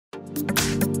In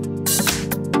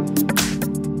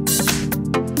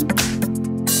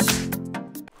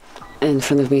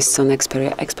front of me is SONY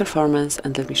Xperia X Performance,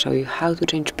 and let me show you how to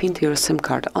change PIN to your SIM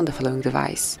card on the following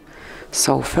device.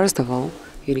 So first of all,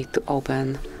 you need to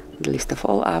open the list of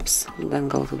all apps, then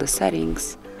go to the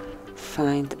settings,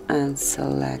 find and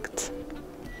select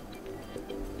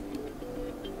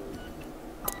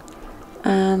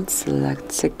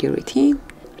security,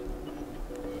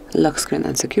 lock screen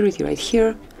and security right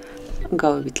here.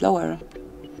 Go a bit lower,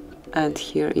 and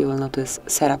here you will notice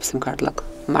setup SIM card lock,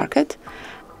 mark it,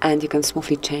 and you can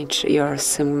smoothly change your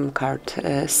SIM card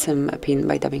SIM pin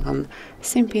by tapping on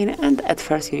SIM pin. And at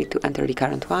first you need to enter the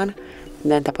current one,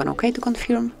 then tap on OK to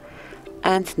confirm,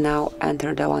 and now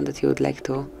enter the one that you would like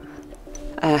to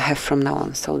have from now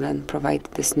on. So then provide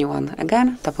this new one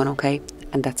again, tap on OK,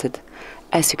 and that's it.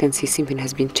 As you can see, SIM pin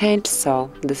has been changed,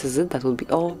 so this is it, that will be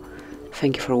all.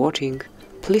 Thank you for watching.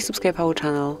 Please subscribe our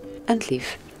channel and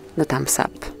leave the thumbs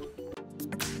up.